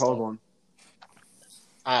 Where's Taylor Hall going?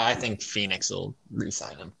 I think Phoenix will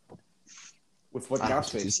re-sign him. With what cap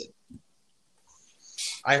space?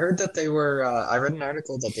 I heard that they were. I read an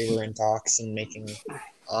article that they were in talks and making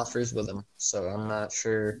offers with him. So I'm not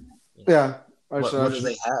sure. Yeah. What do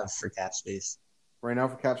they have for cap space? Right now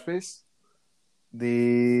for cap space,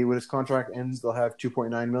 when his contract ends, they'll have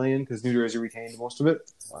 $2.9 million because New Jersey retained most of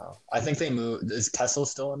it. Wow. I think they moved. Is Kessel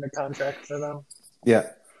still under contract for them?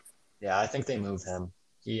 Yeah. Yeah, I think they moved him.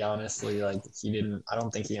 He honestly, he didn't. I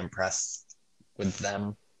don't think he impressed with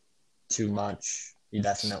them too much. He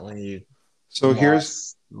definitely. So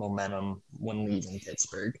here's momentum when leaving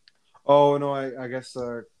Pittsburgh. Oh no, I guess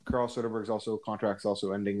Carl Soderberg's contract's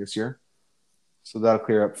also ending this year, so that'll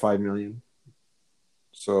clear up $5 million.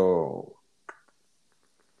 So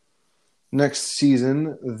next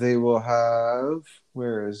season they will have,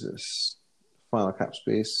 where is this final cap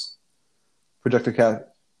space? Projected cap.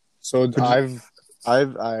 So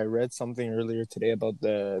I read something earlier today about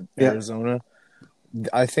the Arizona.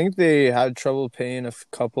 I think they had trouble paying a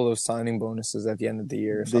couple of signing bonuses at the end of the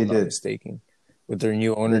year, if I'm not mistaken, with their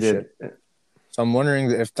new ownership. So I'm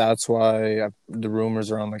wondering if that's why the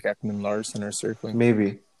rumors around Ekman Larson are circling.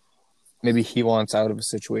 Maybe he wants out of a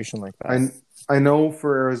situation like that. I know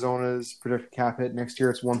for Arizona's projected cap hit next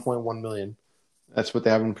year, it's $1.1 million. That's what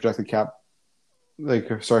they have in projected cap.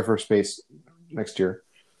 For space next year.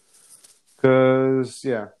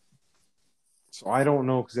 So I don't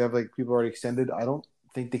know because they have people already extended. I don't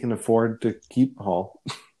think they can afford to keep Hall.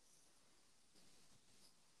 I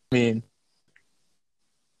mean,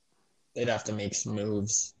 they'd have to make some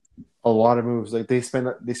moves. A lot of moves. They spent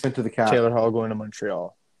to the cap. Taylor Hall going to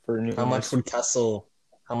Montreal for a new. How much would Kessel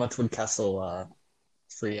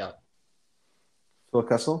free up? Phil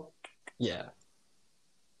Kessel? Yeah.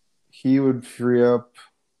 He would free up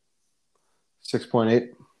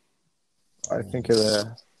 6.8. I think it could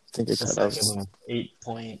have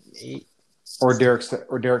 8.8. Or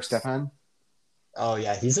Derek Stepan. Oh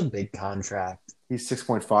yeah, he's a big contract. He's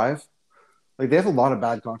 6.5. They have a lot of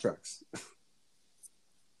bad contracts.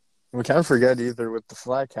 We can't forget either with the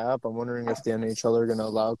flat cap. I'm wondering if the NHL are going to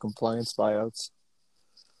allow compliance buyouts.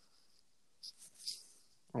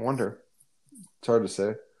 I wonder. It's hard to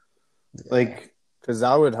say. Because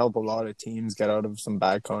that would help a lot of teams get out of some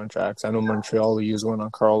bad contracts. I know Montreal will use one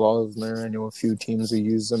on Carl Osner. I know a few teams will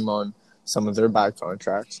use them on some of their bad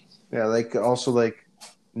contracts. Yeah, also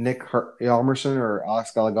Nick Hjalmarsson or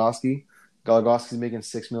Alex Goligoski. Goligoski's making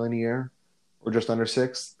 $6 million a year, or just under $6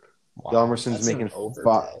 million. Wow, Yalmerson's that's an making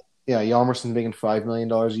overpay. Yalmerson's making $5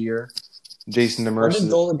 million a year. Jason How did Demers,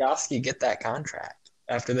 Goligoski get that contract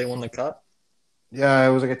after they won the cup? yeah,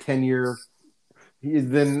 it was like a 10-year.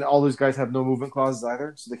 Then all those guys have no movement clauses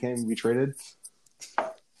either, so they can't even be traded.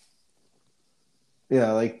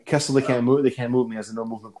 Yeah, like Kessel, they can't move. They can't move him. He has a no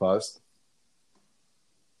movement clause.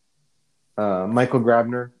 Michael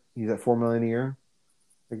Grabner, he's at $4 million a year.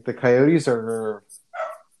 Like the Coyotes are,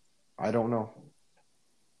 I don't know.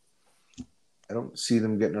 I don't see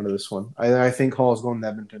them getting out of this one. I think Hall's going to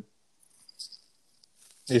Edmonton.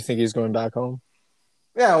 Do you think he's going back home?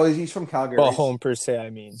 Yeah, well, he's from Calgary. Well, home per se, I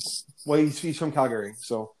mean. Well, he's from Calgary,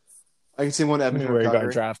 so I can see him going to I Edmonton mean, where or he Calgary.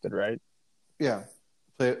 got drafted, right? Yeah,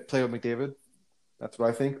 play with McDavid. That's what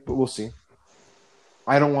I think, but we'll see.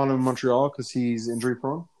 I don't want him in Montreal because he's injury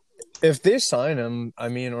prone. If they sign him, I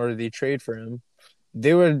mean, or they trade for him,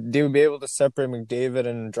 they would be able to separate McDavid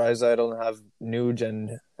and Draisaitl and have Nuge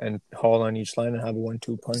and Hall on each line and have a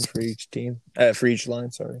 1-2 punch for each team, for each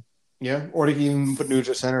line. Sorry. Yeah, or they can even put Nuge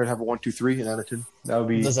at center and have a 1-2-3 in Edmonton. That would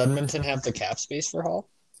be. Does Edmonton have the cap space for Hall?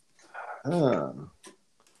 And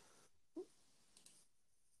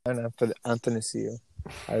after Anthony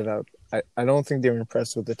I don't think they were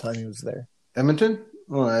impressed with the time he was there. Edmonton?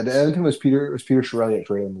 Oh, Edmonton was Peter Chiarelli that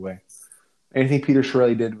traded him away. Anything Peter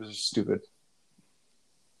Chiarelli did was stupid.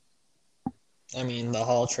 I mean, the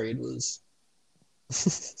Hall trade was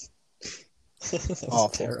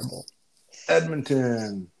terrible.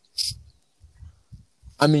 Edmonton.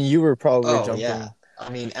 I mean, you were probably Oh, jumping. yeah. I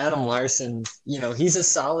mean, Adam Larson, he's a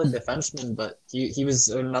solid defenseman, but he was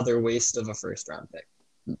another waste of a first-round pick,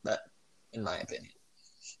 in my opinion.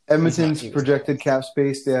 Edmonton's projected cap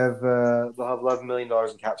space, they'll have $11 million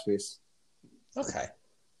in cap space. Okay.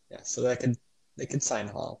 Yeah, so they could sign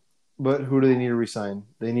Hall. But who do they need to resign?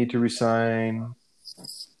 They need to resign I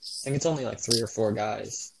think it's only like 3 or 4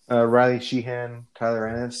 guys. Riley Sheehan, Tyler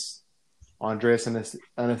Ennis, Andreas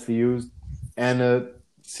Athanasiou.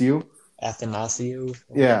 Athanasiou.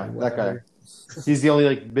 Yeah, that guy. He's the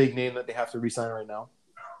only big name that they have to resign right now.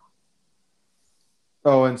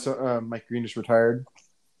 Oh, and so Mike Green just retired.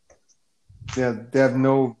 Yeah, they have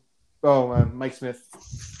no. Oh, Mike Smith.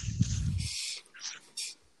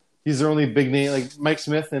 He's their only big name. Like Mike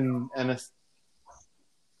Smith and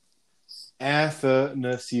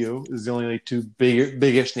Athanasiou is the only 2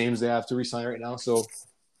 biggish names they have to resign right now. So,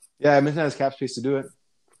 yeah, Edmonton has cap space to do it.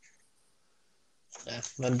 Yeah,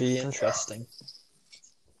 that'd be interesting.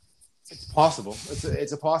 It's possible.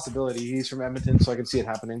 It's a possibility. He's from Edmonton, so I can see it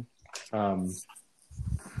happening. And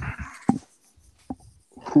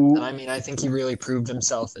I mean, I think he really proved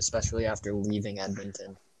himself, especially after leaving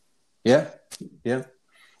Edmonton. Yeah. Yeah,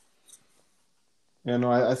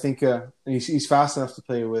 no, I think he's fast enough to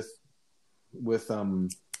play with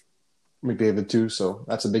McDavid too. So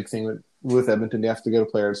that's a big thing with Edmonton. They have to get a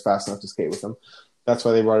player that's fast enough to skate with them. That's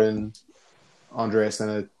why they brought in Andreas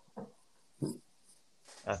and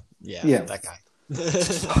that guy.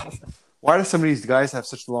 Why do some of these guys have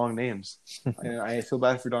such long names? I feel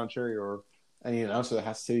bad for Don Cherry or any announcer that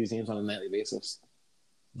has to say these names on a nightly basis.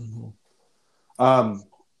 Mm-hmm.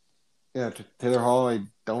 Taylor Hall. I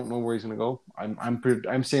don't know where he's going to go.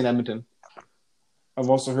 I'm saying Edmonton. I've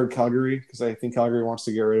also heard Calgary because I think Calgary wants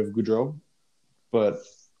to get rid of Goudreau, but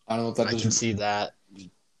I don't know if that. I can see that.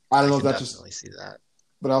 I don't know if that's definitely see that.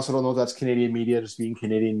 But I also don't know if that's Canadian media just being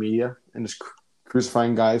Canadian media and just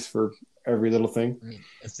crucifying guys for every little thing. I mean,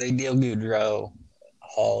 if they deal Goudreau,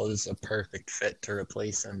 Hall is a perfect fit to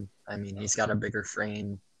replace him. I mean, he's got a bigger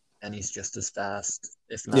frame and he's just as fast,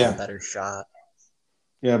 if not a better shot.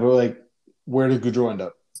 Yeah, but where did Goudreau end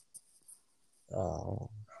up?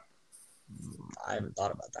 I haven't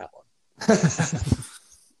thought about that one.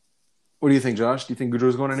 What do you think, Josh? Do you think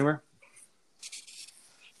Goudreau's going anywhere?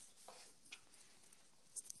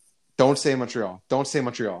 Don't say Montreal.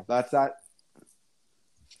 That's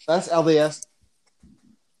LDS.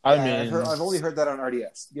 I mean, I've only heard that on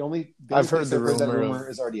RDS. I've heard the rumor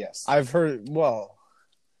is RDS. I've heard. Well,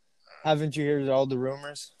 haven't you heard all the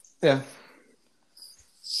rumors? Yeah.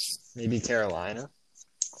 Maybe Carolina.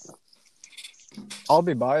 I'll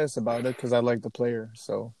be biased about it because I like the player.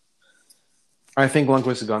 So I think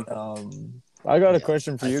Lundqvist is gone. I got a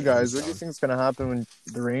question for you guys. What do you think is going to happen with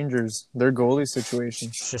the Rangers? Their goalie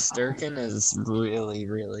situation. Shesterkin is really,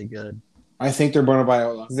 really good. I think they're going to buy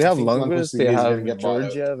out. They have Lundqvist, they have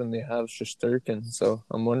Georgiev, and they have Shesterkin. So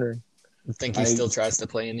I'm wondering. You think he still tries to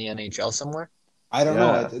play in the NHL somewhere? I don't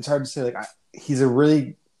know. It's hard to say. He's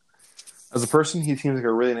as a person, he seems like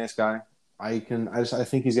a really nice guy. I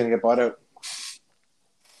think he's going to get bought out.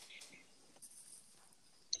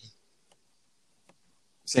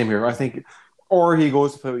 Same here. I think Or he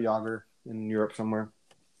goes to play with Yager in Europe somewhere.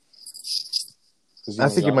 I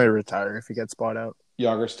think he might retire if he gets bought out.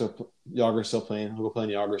 Yager's still playing. He'll go play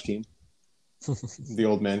in Yager's team. The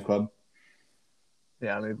old man club.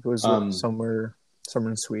 Yeah, maybe it was somewhere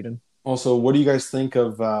in Sweden. Also, what do you guys think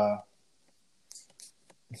of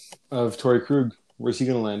Torrey Krug? Where's he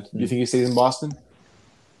going to land? Do you think he stays in Boston?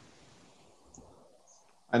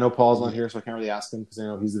 I know Paul's not here, so I can't really ask him because I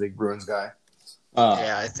know he's the big Bruins guy.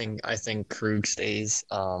 Yeah, I think Krug stays.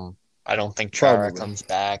 I don't think Chara comes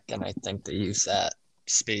back, and I think they use that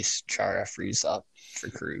space Chara frees up for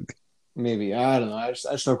Krug. Maybe. I don't know. I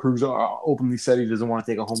just know Krug's openly said he doesn't want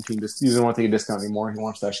to take a home team. He doesn't want to take a discount anymore. He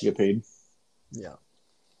wants to actually get paid. Yeah.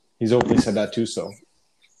 He's openly said that too, so.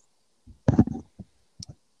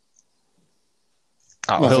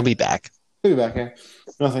 Oh, he'll be back. He'll be back, yeah.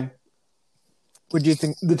 Nothing. What do you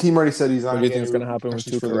think? The team already said he's not. What do you think is going to happen with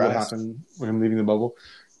Tuukka Rask? What happened with him leaving the bubble?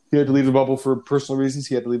 He had to leave the bubble for personal reasons.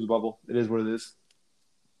 He had to leave the bubble. It is what it is.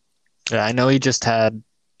 Yeah, I know he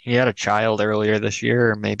had a child earlier this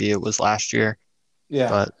year, or maybe it was last year. Yeah.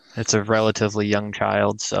 But it's a relatively young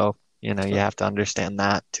child, so you have to understand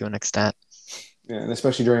that to an extent. Yeah, and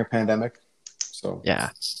especially during a pandemic. So yeah,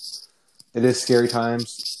 it is scary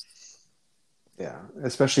times. Yeah,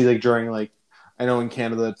 especially like during I know in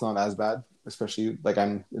Canada it's not as bad. Especially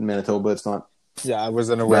I'm in Manitoba, it's not. Yeah, I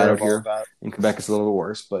wasn't aware of here. All that. In Quebec, it's a little bit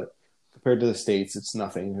worse, but compared to the States, it's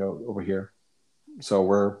nothing over here. So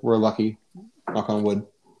we're lucky. Knock on wood.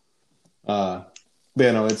 But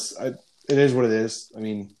yeah, no, it is what it is. I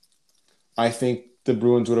mean, I think the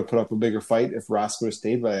Bruins would have put up a bigger fight if Rask would have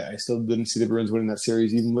stayed, but I still didn't see the Bruins winning that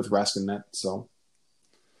series, even with Rask in net. So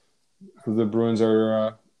the Bruins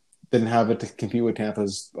didn't have it to compete with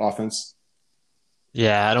Tampa's offense.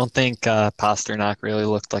 Yeah, I don't think Pasternak really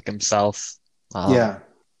looked like himself.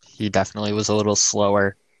 He definitely was a little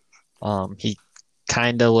slower. He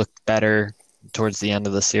kind of looked better towards the end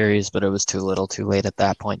of the series, but it was too little too late at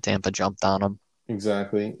that point. Tampa jumped on him.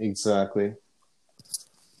 Exactly.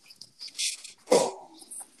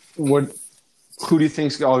 Who do you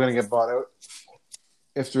think's all going to get bought out?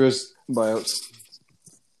 If there is buyouts.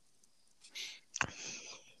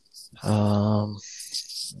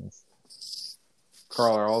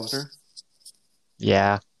 Carl Alster?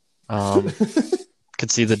 Yeah. Could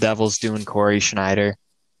see the Devils doing Corey Schneider.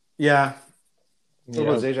 Yeah. What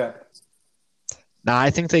about Zajac? No,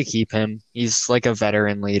 I think they keep him. He's like a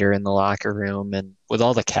veteran leader in the locker room, and with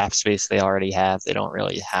all the cap space they already have, they don't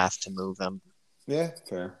really have to move him. Yeah,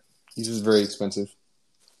 fair. He's just very expensive.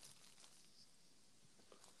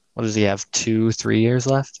 What does he have? 2-3 years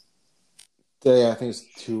left? Yeah, I think it's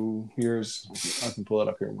 2 years. I can pull it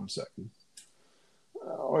up here in 1 second.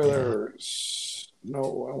 Oilers. Yeah.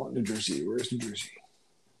 No, I want New Jersey. Where's New Jersey?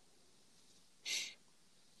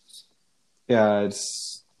 Yeah,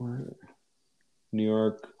 it's New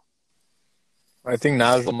York. I think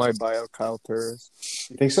Nashville might buy out Kyle Turris.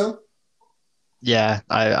 You think so? Yeah,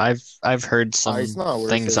 I've heard some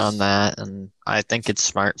things on that, and I think it's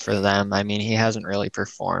smart for them. I mean, he hasn't really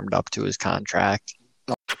performed up to his contract.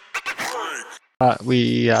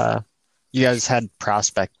 You guys had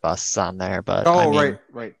prospect busts on there, but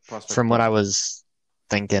right. Prospect from what I was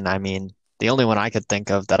thinking, I mean, the only one I could think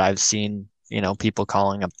of that I've seen, people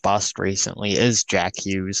calling a bust recently is Jack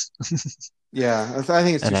Hughes. Yeah, I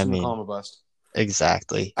think it's too soon to call him a bust.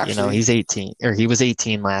 Exactly. Actually, he's 18, or he was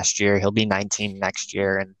 18 last year. He'll be 19 next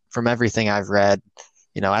year. And from everything I've read,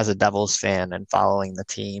 as a Devils fan and following the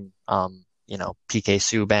team, PK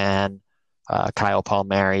Subban, Kyle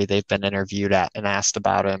Palmieri, they've been interviewed and asked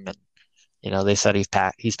about him. And, they said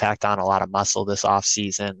he's packed on a lot of muscle this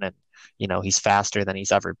offseason, and, he's faster than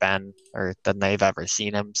he's ever been or than they've ever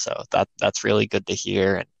seen him. So that's really good to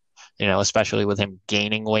hear. And, especially with him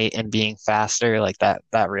gaining weight and being faster, like that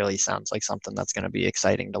really sounds like something that's going to be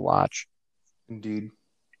exciting to watch. Indeed.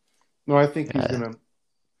 No, I think he's going to.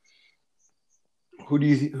 Who do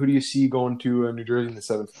you see going to New Jersey in the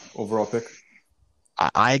 7th overall pick?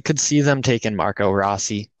 I could see them taking Marco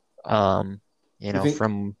Rossi. From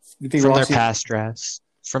their past drafts.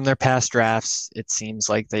 From their past drafts, it seems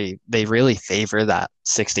like they really favor that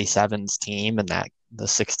 67s team and the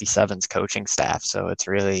 67s coaching staff. So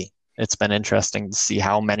it's been interesting to see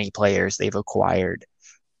how many players they've acquired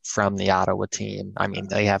from the Ottawa team. I mean,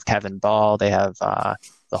 they have Kevin Ball, they have the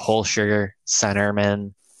Holscher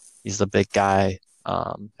centerman. He's the big guy.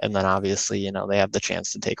 And then obviously, they have the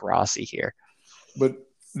chance to take Rossi here. But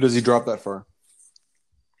does he drop that far?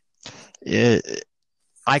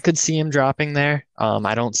 I could see him dropping there.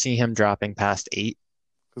 I don't see him dropping past 8.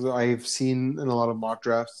 Because I've seen in a lot of mock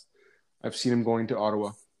drafts, I've seen him going to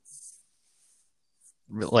Ottawa.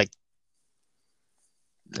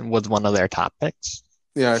 was one of their top picks.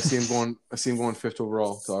 Yeah, I see him going. I see him going fifth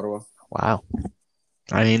overall to Ottawa. Wow.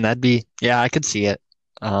 I mean, I could see it.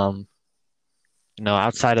 Outside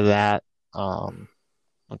of that,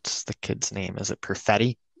 what's the kid's name? Is it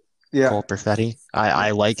Perfetti? Yeah, Cole Perfetti.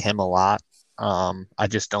 I like him a lot. I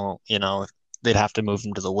just don't, they'd have to move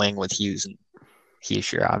him to the wing with Hughes and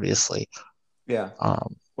Heischer, obviously. yeah.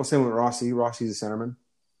 Um, Well, same with Rossi. Rossi's a centerman.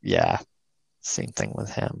 yeah, same thing with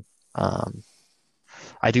him.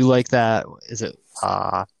 I do like that. Is it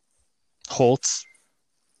Holtz?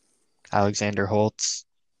 Alexander Holtz.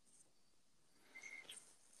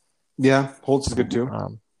 Yeah, Holtz is good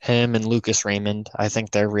too. Him and Lucas Raymond. I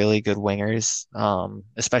think they're really good wingers.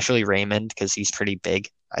 Especially Raymond because he's pretty big.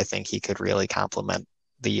 I think he could really complement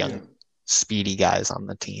the young, speedy guys on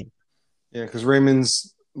the team. Yeah, because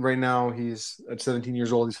Raymond's right now he's at 17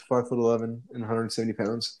 years old. He's 5'11" and 170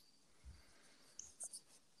 pounds,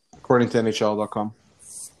 according to NHL.com.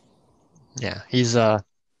 Yeah, he's so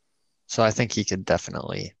I think he could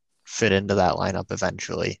definitely fit into that lineup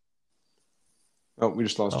eventually. Oh, we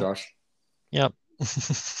just lost Josh. Yep.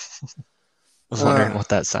 Was wondering what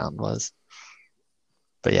that sound was.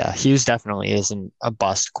 But yeah, Hughes definitely isn't a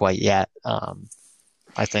bust quite yet.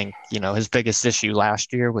 I think, his biggest issue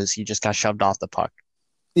last year was he just got shoved off the puck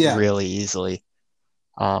really easily.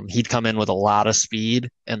 He'd come in with a lot of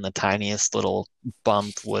speed, and the tiniest little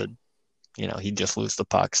bump would, he'd just lose the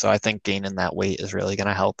puck. So I think gaining that weight is really going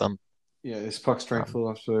to help him. Yeah, his puck strength will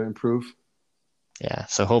have to improve. Yeah,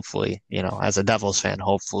 so hopefully, as a Devils fan,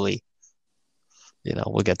 hopefully,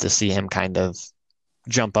 we'll get to see him kind of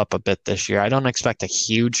jump up a bit this year. I don't expect a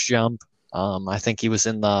huge jump. I think he was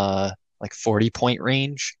in the 40-point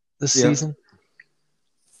range this season.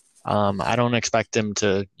 I don't expect him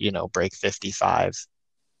to, break 55,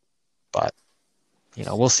 but,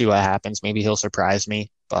 we'll see what happens. Maybe he'll surprise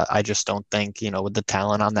me, but I just don't think, with the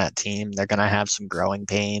talent on that team, they're going to have some growing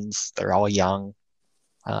pains. They're all young.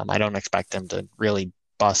 I don't expect him to really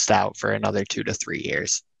bust out for another 2 to 3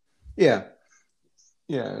 years. Yeah.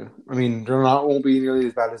 Yeah. I mean, won't be nearly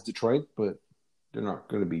as bad as Detroit, but they're not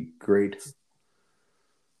going to be great.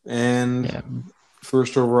 And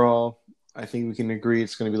first overall, I think we can agree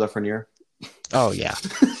it's going to be Lafreniere. Oh, yeah.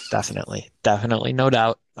 Definitely. Definitely. No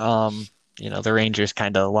doubt. The Rangers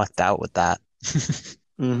kind of lucked out with that.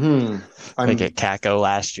 They get Kakko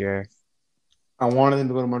last year. I wanted them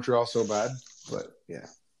to go to Montreal so bad, but yeah.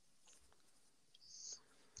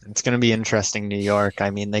 It's going to be interesting, New York. I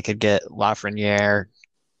mean, they could get Lafreniere,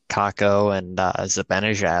 Kakko, and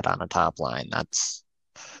Zibanejad on a top line. That's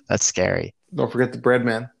scary. Don't forget the bread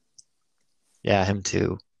man. Yeah, him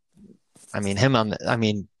too. I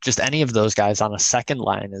mean, just any of those guys on a second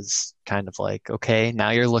line is kind of like, okay, now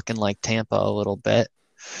you're looking like Tampa a little bit.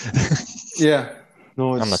 Yeah.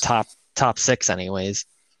 No, on the top six anyways.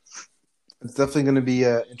 It's definitely going to be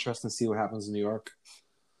interesting to see what happens in New York.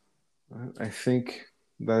 I think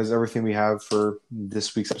that is everything we have for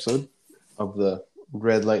this week's episode of the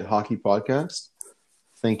Red Light Hockey Podcast.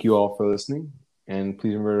 Thank you all for listening. And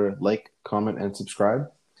please remember to like, comment, and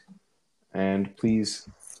subscribe. And please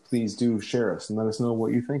do share us and let us know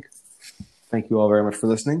what you think. Thank you all very much for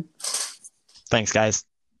listening. Thanks, guys.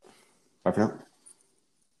 Bye for now.